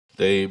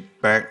They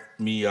backed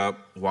me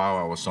up while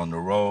I was on the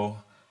road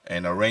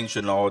and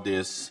arranging all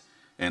this.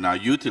 And I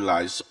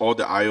utilized all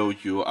the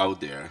IOU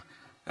out there.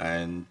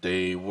 And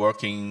they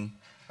working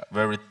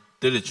very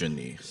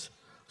diligently.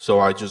 So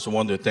I just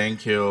want to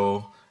thank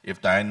you.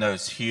 If Diana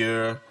is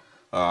here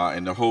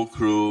and the whole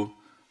crew,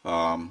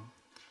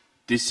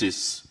 this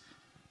is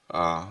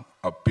a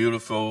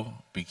beautiful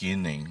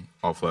beginning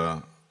of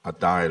a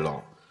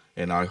dialogue.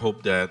 And I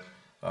hope that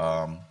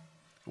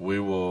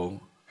we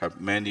will have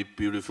many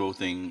beautiful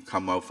things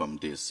come out from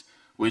this,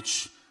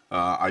 which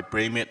I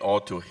blame it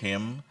all to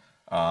him,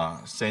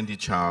 Sandy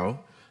Chau.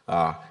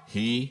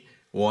 He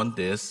won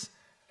this,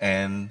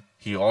 and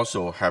he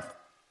also have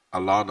a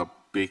lot of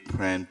big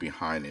plan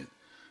behind it.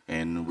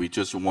 And we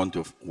just want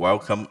to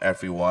welcome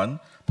everyone.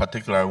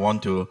 Particularly, I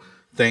want to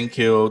thank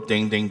you,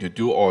 Ding Ding, to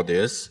do all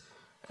this,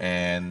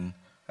 and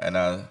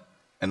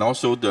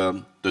also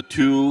the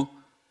two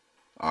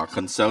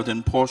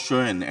consultant, Portia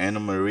and Anna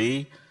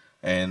Marie.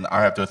 And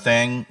I have to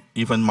thank,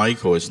 even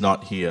Michael is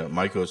not here.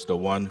 Michael is the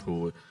one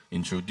who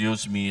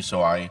introduced me,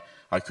 so I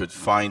could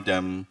find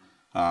them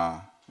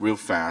real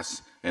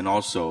fast, and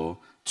also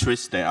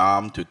twist their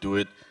arm to do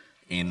it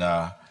in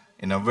a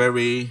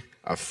very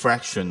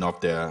fraction of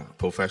their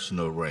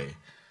professional way.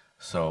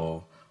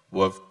 So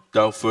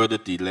without further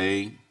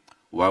delay,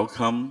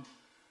 welcome,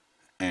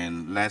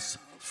 and let's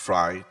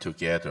fly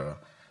together.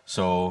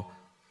 So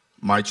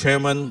my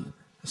chairman,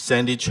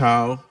 Sandy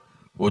Chau,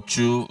 would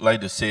you like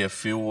to say a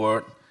few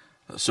words?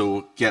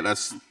 So get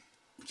us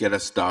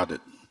started.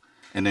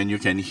 And then you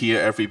can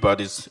hear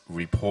everybody's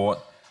report.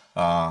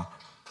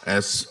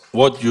 As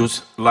what you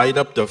light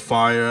up the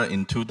fire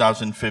in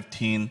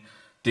 2015,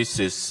 this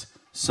is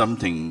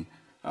something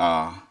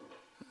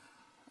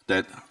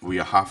that we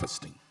are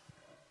harvesting.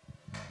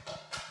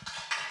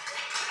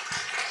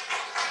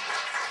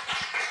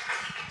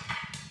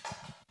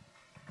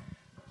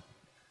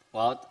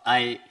 Well,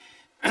 I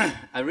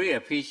really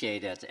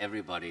appreciate that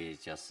everybody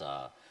just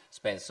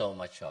spent so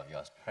much of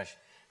your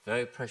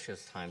very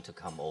precious time to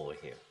come over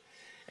here.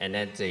 And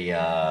then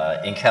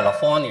in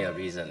California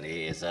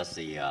recently, is that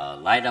the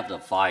light up the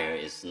fire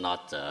is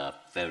not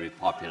very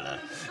popular.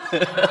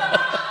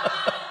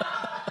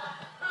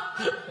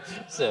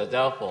 So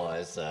therefore,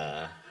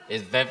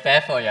 it's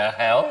bad for your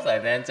health,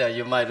 and then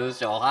you might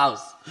lose your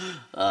house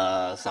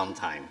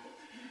sometime.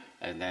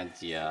 And then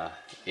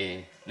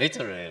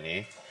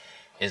literally,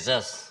 it's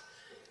just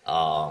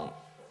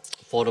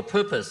for the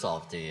purpose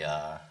of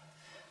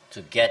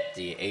to get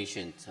the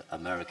Asian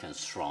Americans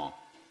strong.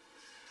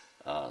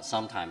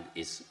 Sometimes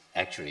it's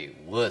actually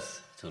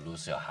worth to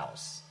lose your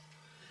house,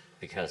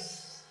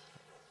 because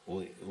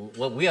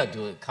what we are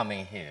doing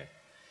coming here,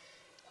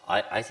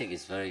 I think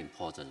it's very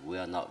important. We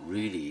are not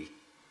really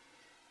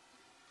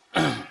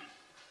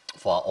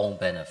for our own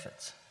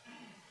benefit.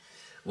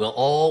 We'll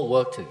all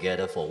work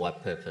together for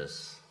what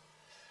purpose?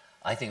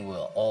 I think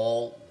we're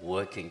all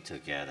working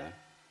together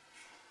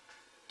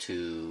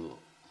to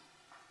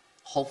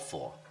hope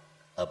for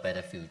a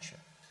better future.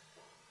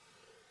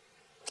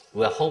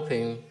 We're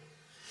hoping,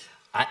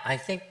 I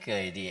think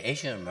the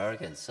Asian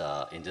Americans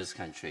in this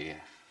country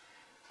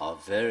are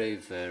very,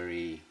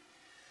 very,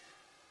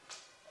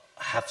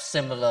 have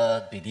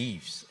similar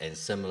beliefs and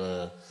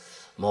similar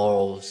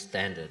moral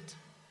standards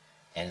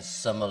and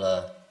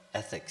similar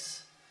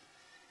ethics.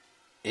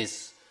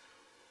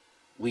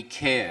 We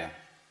care.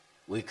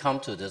 We come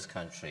to this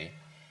country,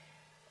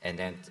 and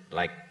then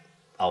like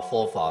our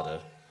forefather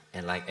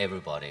and like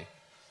everybody,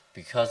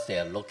 because they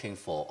are looking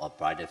for a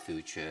brighter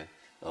future.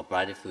 A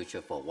brighter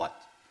future for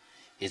what?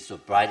 It's a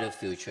brighter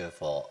future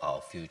for our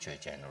future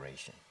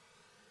generation.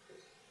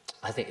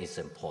 I think it's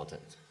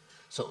important.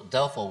 So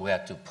therefore, we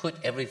have to put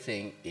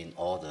everything in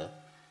order,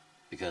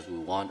 because we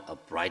want a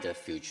brighter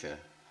future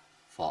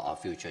for our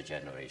future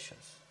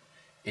generations.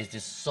 It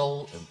is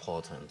so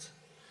important.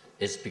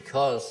 It's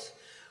because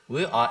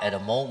we are at a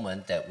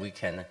moment that we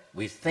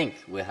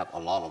think we have a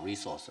lot of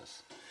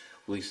resources.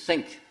 We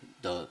think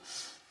the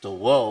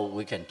world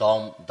we can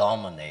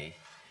dominate,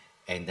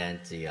 and then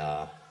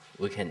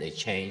we can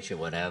exchange or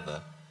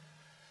whatever.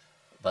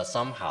 But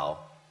somehow,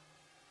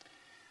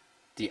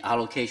 the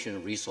allocation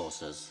of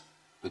resources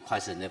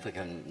requires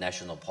significant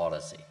national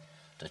policy,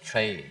 the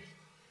trade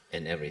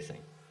and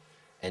everything.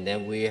 And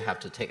then we have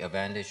to take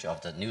advantage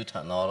of the new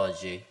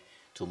technology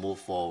to move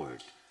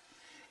forward.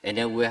 And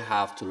then we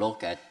have to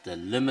look at the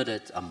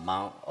limited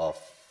amount of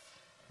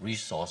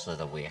resources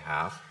that we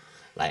have,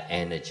 like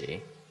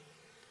energy,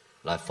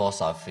 like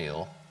fossil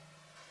fuel,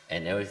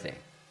 and everything.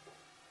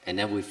 And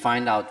then we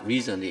find out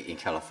recently in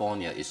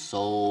California is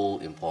so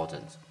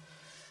important.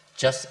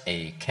 Just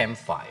a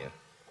campfire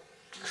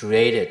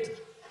created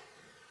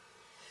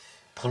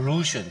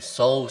pollution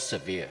so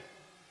severe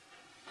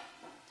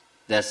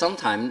that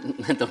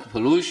sometimes the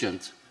pollution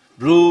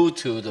blew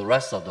to the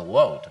rest of the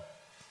world.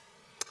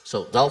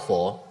 So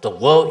therefore, the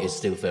world is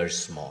still very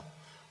small.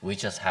 We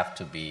just have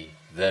to be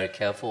very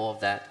careful of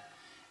that,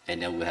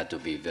 and then we have to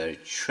be very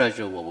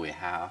treasure what we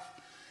have,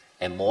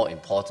 and more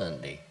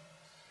importantly,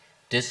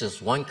 this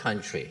is one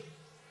country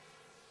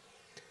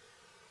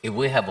if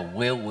we have a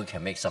will, we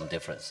can make some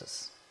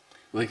differences.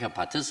 We can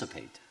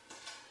participate.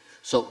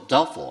 So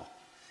therefore,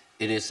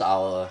 it is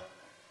our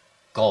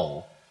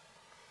goal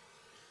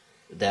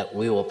that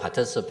we will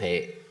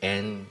participate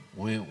and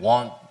we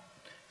won't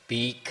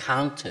be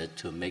counted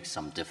to make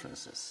some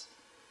differences.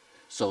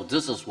 So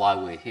this is why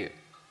we're here,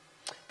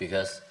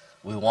 because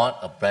we want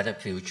a better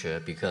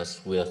future, because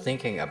we are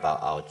thinking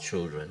about our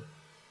children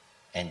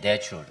and their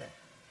children,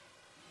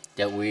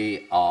 that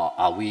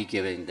are we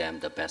giving them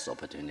the best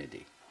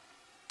opportunity?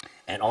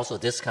 And also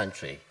this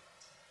country,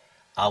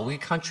 are we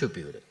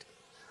contributed?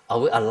 Are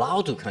we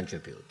allowed to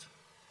contribute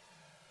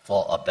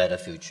for a better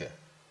future?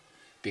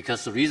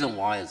 Because the reason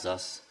why is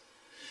this: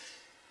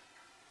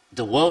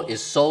 the world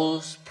is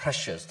so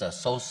precious, they're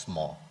so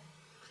small,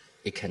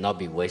 it cannot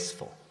be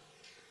wasteful.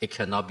 It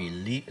cannot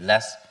be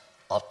less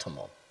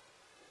optimal.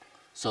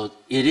 So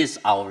it is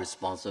our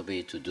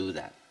responsibility to do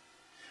that.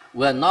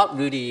 We're not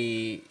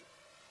really,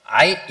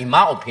 in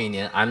my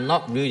opinion, I'm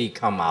not really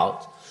come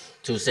out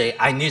to say,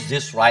 I need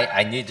this right,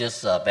 I need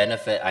this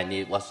benefit, I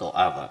need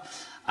whatsoever.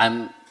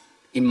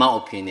 In my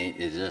opinion,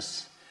 it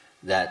is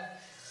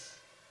that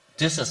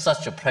this is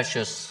such a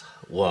precious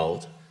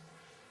world.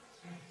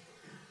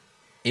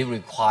 It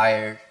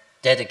requires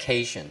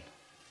dedication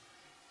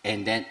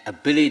and then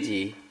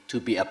ability to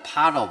be a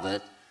part of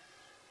it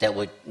that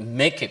would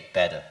make it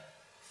better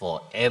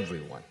for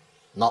everyone.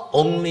 Not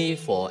only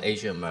for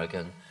Asian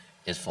Americans,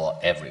 it's for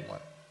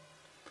everyone.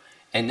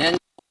 And then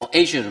for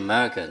Asian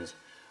Americans,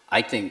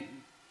 I think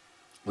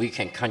we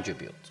can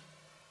contribute.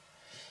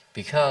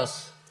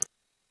 Because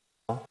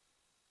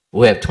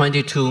we have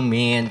 22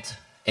 million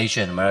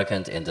Asian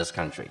Americans in this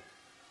country,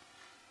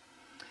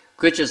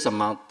 which is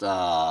amount,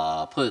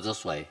 put it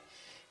this way,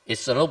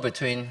 it's a little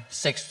between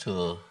 6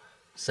 to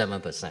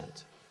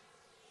 7%.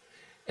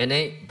 And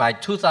then by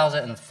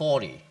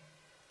 2040,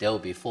 there will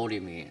be 40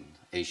 million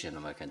Asian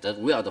Americans.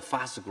 We are the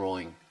fastest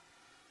growing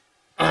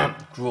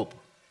group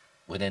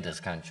within this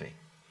country.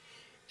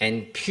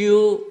 And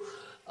Pew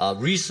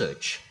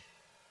Research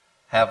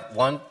at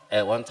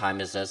one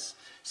time it says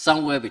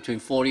somewhere between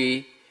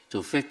 40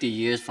 to 50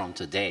 years from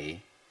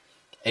today,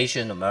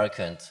 Asian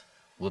Americans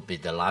would be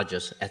the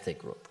largest ethnic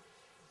group.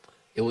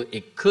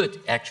 It could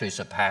actually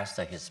surpass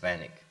the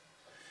Hispanic.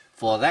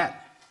 For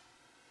that,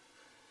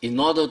 in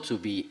order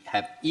to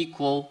have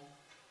equal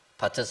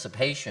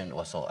participation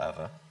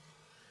whatsoever,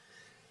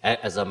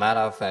 as a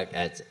matter of fact,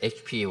 as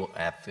HP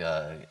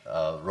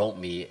wrote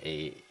me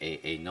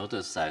a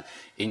notice that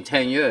in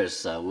 10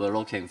 years, we're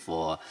looking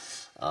for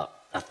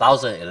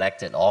 1,000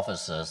 elected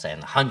officers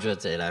and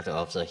hundreds of elected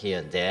officers here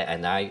and there,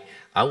 and I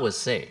would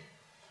say,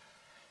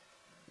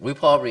 we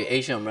probably,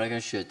 Asian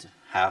Americans, should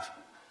have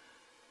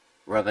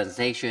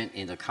representation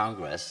in the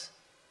Congress.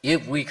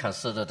 If we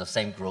consider the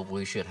same group,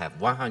 we should have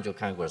 100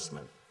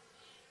 congressmen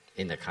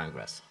in the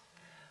Congress.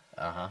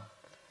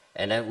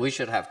 And then we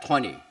should have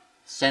 20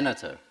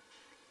 senators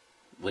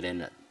within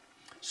it.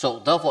 So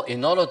therefore,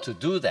 in order to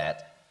do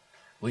that,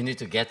 we need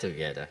to get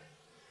together.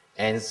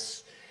 And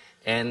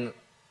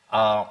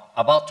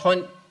about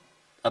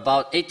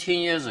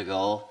 18 years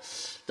ago,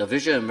 the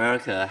Vision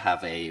America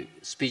have a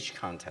speech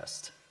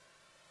contest.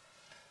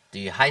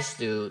 The high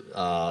school,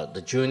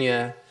 the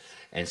junior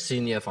and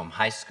senior from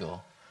high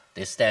school,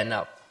 they stand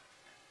up.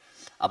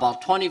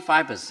 About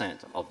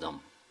 25% of them,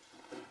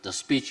 the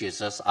speech is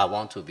just, I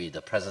want to be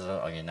the President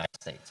of the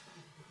United States.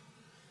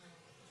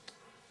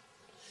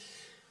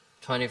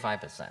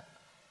 25%.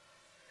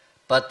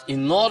 But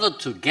in order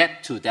to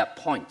get to that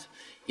point,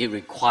 it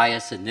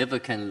requires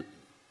significant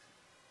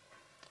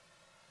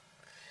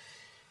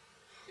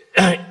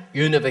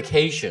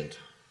unification.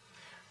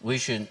 We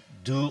should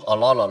do a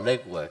lot of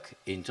legwork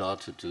in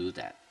order to do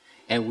that.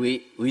 And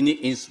we need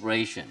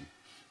inspiration.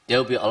 There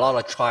will be a lot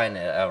of trial and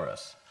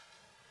errors.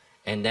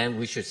 And then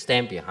we should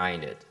stand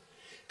behind it.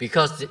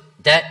 Because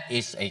that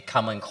is a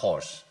common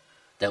cause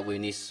that we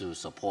need to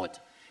support.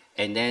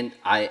 And then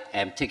I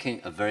am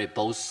taking a very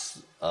bold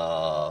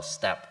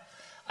step.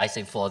 I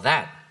say for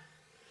that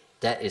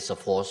is a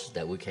force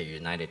that we can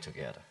unite it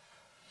together.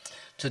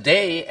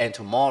 Today and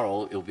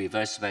tomorrow, it will be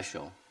very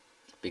special.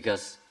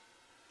 Because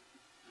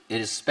it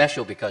is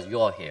special because you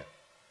are here.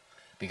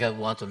 Because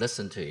we want to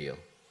listen to you.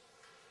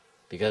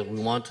 Because we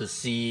want to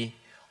see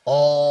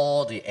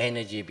all the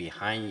energy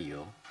behind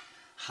you,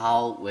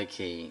 how we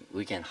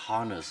can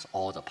harness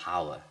all the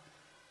power.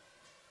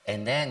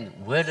 And then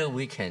whether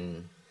we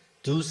can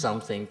do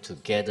something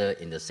together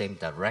in the same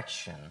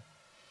direction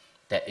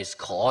that is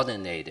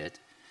coordinated,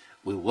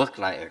 we work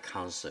like a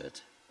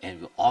concert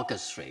and we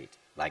orchestrate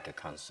like a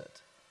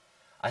concert.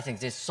 I think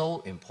this is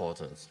so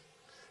important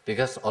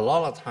because a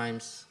lot of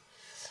times,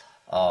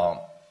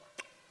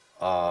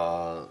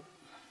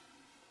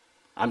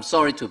 I'm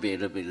sorry to be a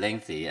little bit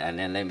lengthy, and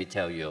then let me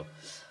tell you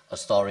a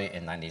story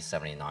in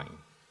 1979.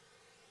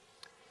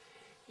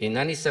 In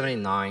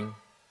 1979,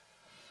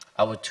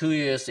 I was 2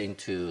 years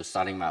into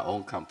starting my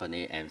own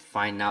company and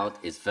find out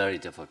it's very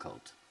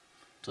difficult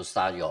to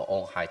start your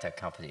own high-tech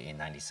company in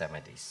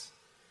 1970s.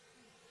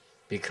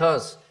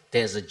 Because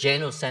there's a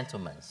general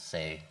sentiment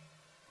say,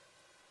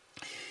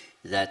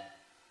 that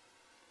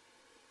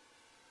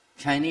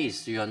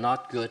Chinese, you are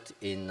not good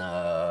in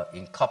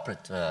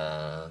corporate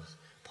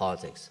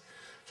politics.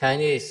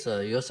 Chinese,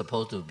 you're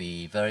supposed to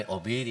be very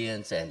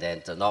obedient and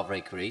then not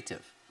very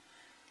creative.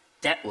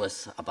 That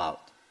was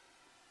about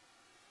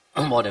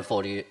more than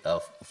 40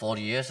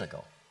 years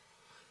ago,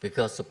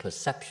 because the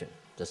perception,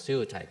 the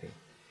stereotyping,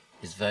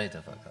 is very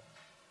difficult.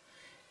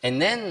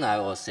 And then I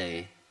will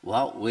say,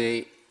 well,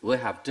 we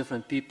have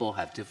different people,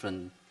 have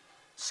different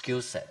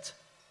skill sets.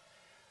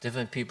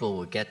 Different people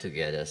will get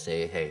together,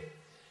 say, hey,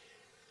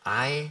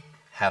 I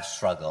have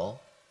struggled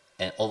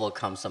and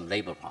overcome some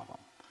labor problem.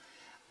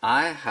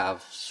 I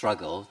have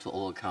struggled to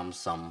overcome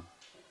some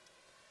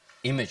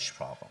image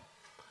problem.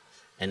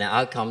 And then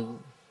I'll come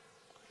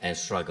and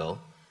struggle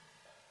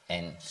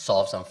and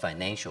solve some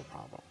financial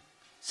problem,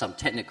 some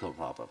technical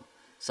problem,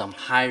 some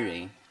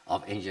hiring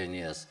of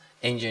engineers,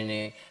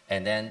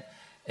 and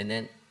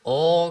then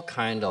all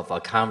kind of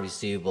account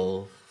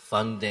receivable,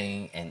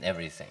 funding, and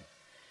everything.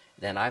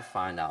 Then I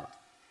find out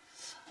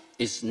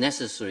it's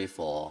necessary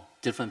for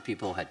different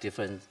people who have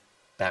different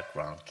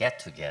background get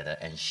together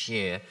and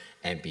share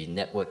and be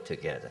networked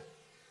together.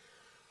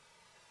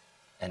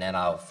 And then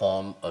I'll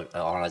form an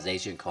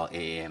organization called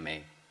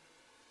AAMA.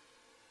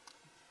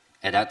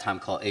 At that time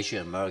called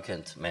Asian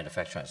American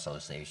Manufacturing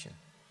Association.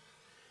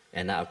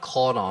 And I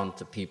called on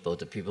the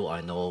people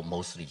I know,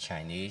 mostly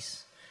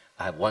Chinese.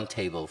 I have one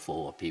table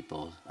full of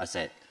people. I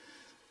said,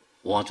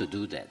 want to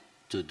do that,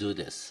 to do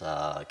this.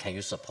 Can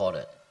you support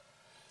it?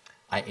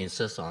 I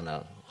insist on,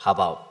 how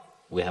about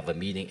we have a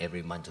meeting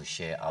every month to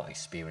share our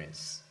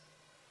experience.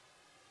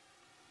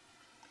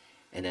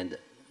 And then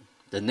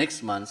the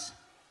next month,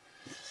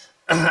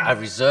 I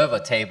reserve a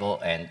table,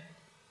 and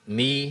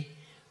me,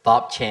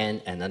 Bob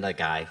Chen, and another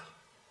guy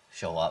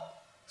show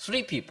up.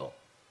 3 people.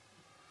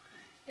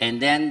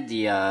 And then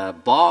the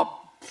Bob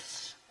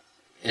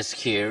is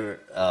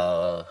here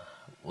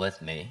with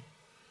me.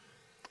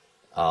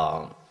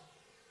 And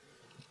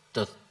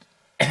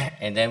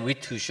then we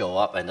 2 show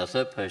up, and the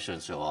 3rd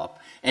person show up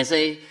and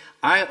say,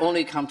 I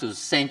only come to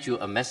send you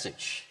a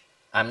message.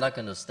 I'm not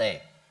going to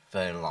stay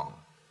very long.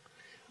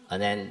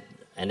 And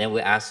then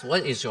we ask,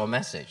 what is your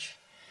message?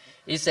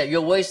 He said,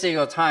 you're wasting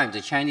your time.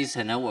 The Chinese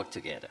cannot work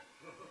together.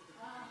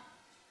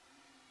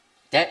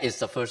 That is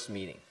the first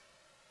meeting.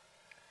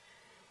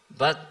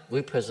 But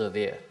we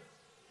persevere.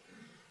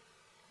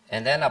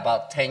 And then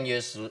about 10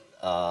 years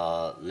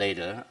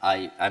later,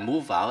 I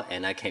moved out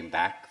and I came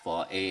back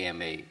for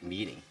AMA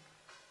meeting.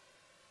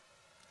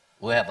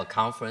 We have a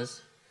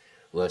conference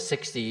with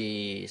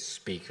 60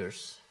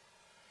 speakers.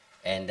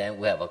 And then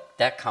we have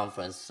that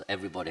conference,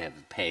 everybody have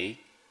to pay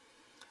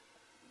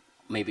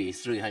maybe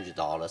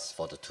 $300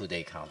 for the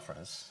 2-day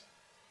conference.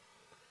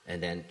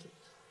 And then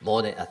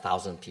more than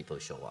 1,000 people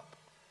show up.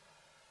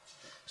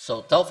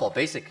 So therefore,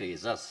 basically,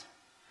 it's us.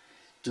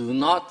 Do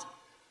not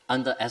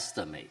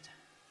underestimate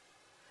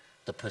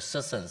the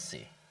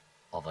persistency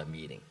of a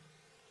meeting.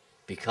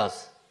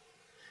 Because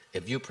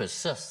if you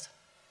persist,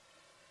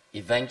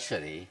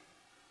 eventually,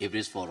 if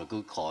it's for a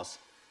good cause,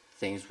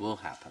 things will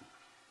happen.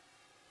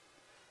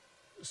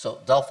 So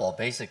therefore,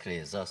 basically,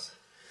 it's us.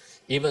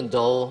 Even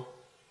though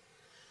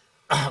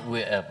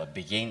we're at the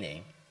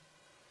beginning,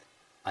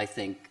 I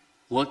think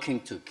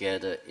working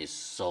together is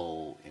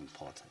so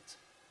important.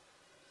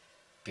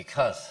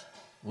 Because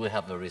we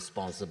have a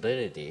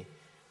responsibility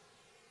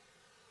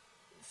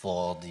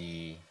for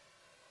the,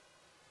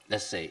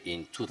 let's say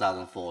in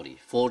 2040,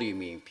 40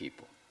 million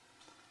people,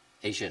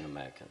 Asian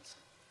Americans.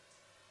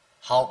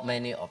 How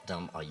many of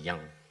them are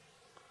young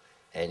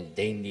and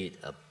they need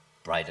a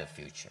brighter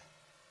future?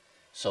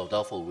 So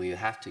therefore, we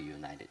have to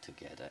unite it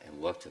together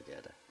and work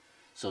together.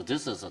 So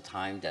this is a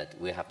time that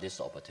we have this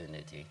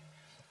opportunity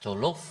to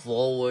look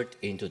forward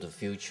into the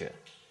future,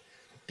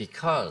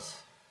 because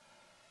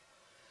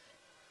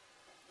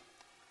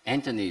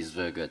Anthony is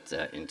very good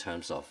in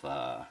terms of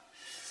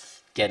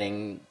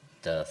getting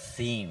the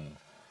theme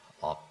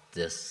of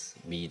this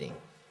meeting.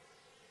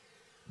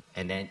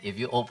 And then if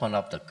you open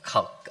up the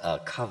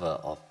cover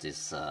of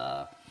this,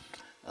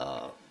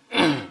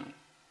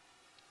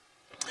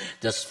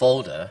 this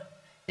folder,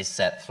 it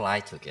said Fly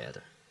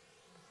Together.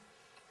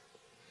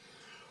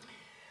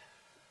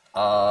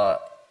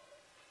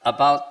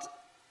 About a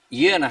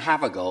year and a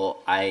half ago,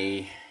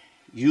 I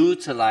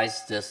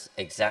utilized this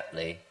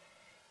exactly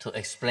to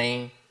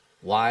explain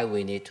why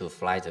we need to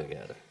fly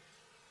together.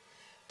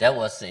 That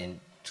was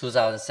in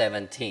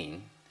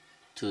 2017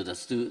 to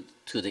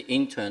the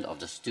intern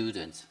of the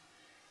students.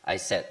 I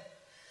said,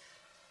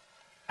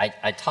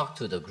 I talked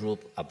to the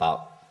group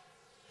about,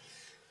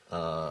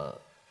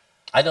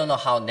 I don't know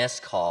how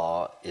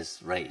NASCAR is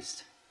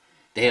raised.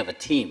 They have a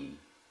team.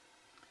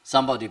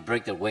 Somebody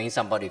break the wing,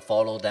 somebody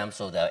follow them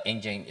so the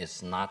engine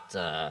is not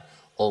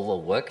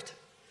overworked.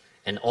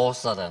 And all of a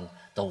sudden,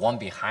 the one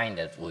behind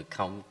it will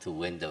come to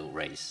win the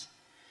race.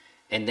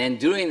 And then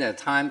during that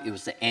time, it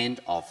was the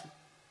end of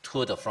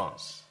Tour de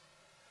France.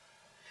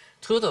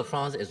 Tour de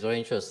France is very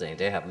interesting.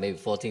 They have maybe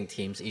 14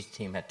 teams. Each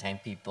team had 10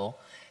 people.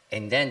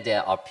 And then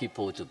there are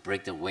people to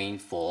break the wing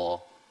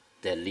for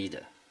their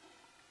leader.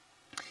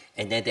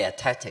 And then there are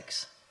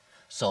tactics.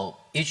 So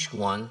each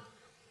one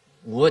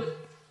would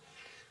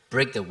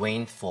break the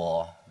wing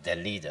for their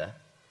leader,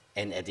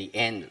 and at the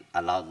end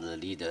allow the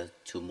leader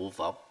to move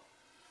up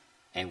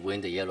and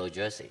win the yellow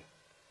jersey.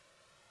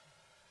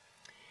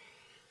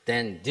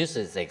 Then this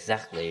is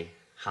exactly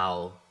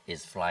how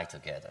it's fly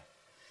together.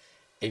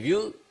 If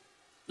you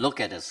look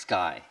at the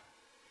sky,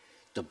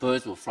 the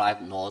birds will fly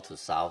north to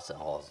south,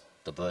 or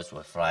the birds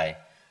will fly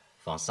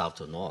from south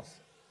to north.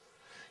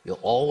 You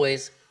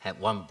always have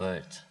one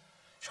bird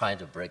trying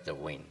to break the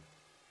wing.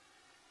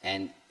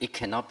 And it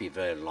cannot be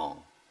very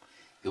long.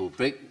 It will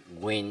break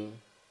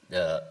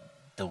the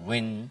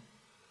wind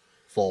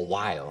for a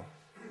while,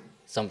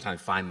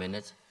 sometimes 5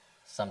 minutes,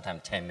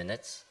 sometimes 10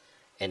 minutes,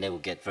 and they will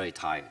get very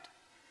tired.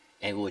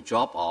 And it will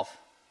drop off.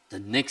 The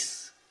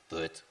next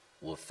bird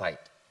will fight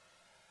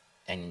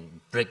and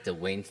break the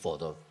wing for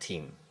the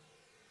team.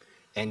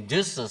 And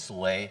this is the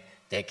way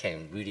they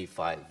can really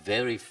fly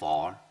very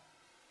far.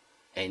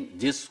 And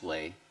this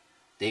way,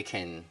 they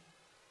can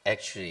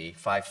actually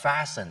fly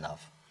fast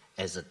enough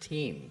as a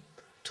team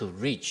to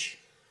reach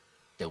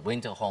the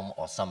winter home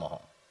or summer home.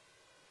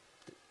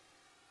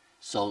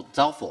 So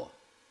therefore,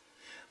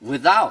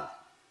 without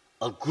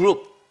a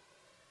group,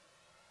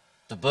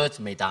 the birds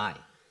may die.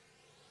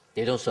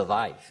 They don't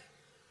survive.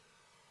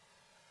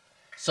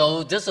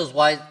 So this is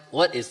why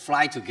what is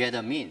fly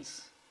together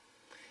means.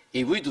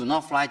 If we do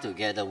not fly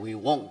together, we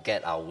won't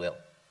get our will.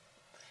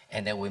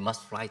 And then we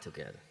must fly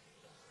together.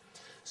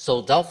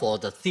 So therefore,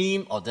 the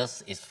theme of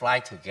this is fly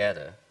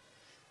together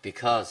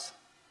because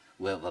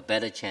we have a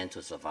better chance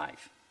to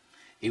survive.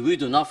 If we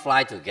do not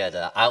fly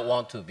together, I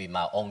want to be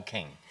my own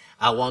king.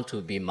 I want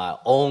to be my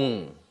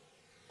own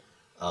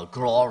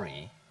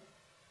glory.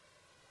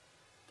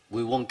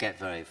 We won't get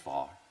very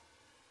far.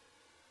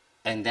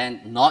 And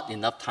then not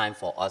enough time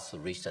for us to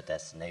reach the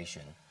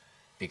destination,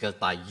 because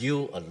by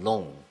you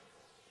alone,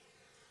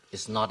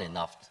 it's not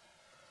enough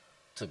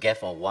to get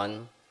from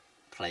one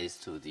place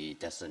to the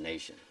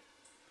destination.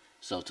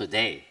 So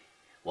today,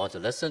 we want to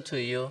listen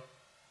to you.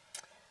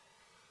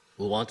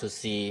 We want to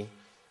see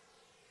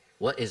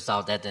what is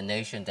our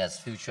destination, that's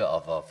future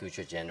of our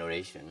future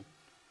generation.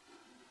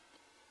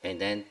 And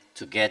then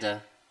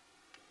together,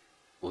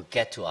 we'll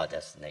get to our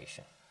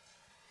destination.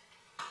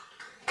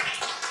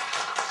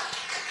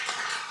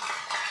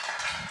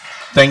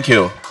 Thank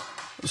you.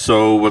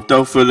 So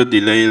without further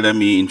delay, let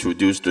me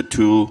introduce the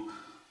two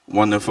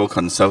wonderful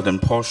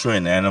consultants, Portia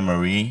and Anna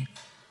Marie.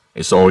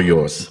 It's all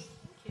yours.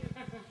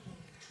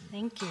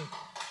 Thank you.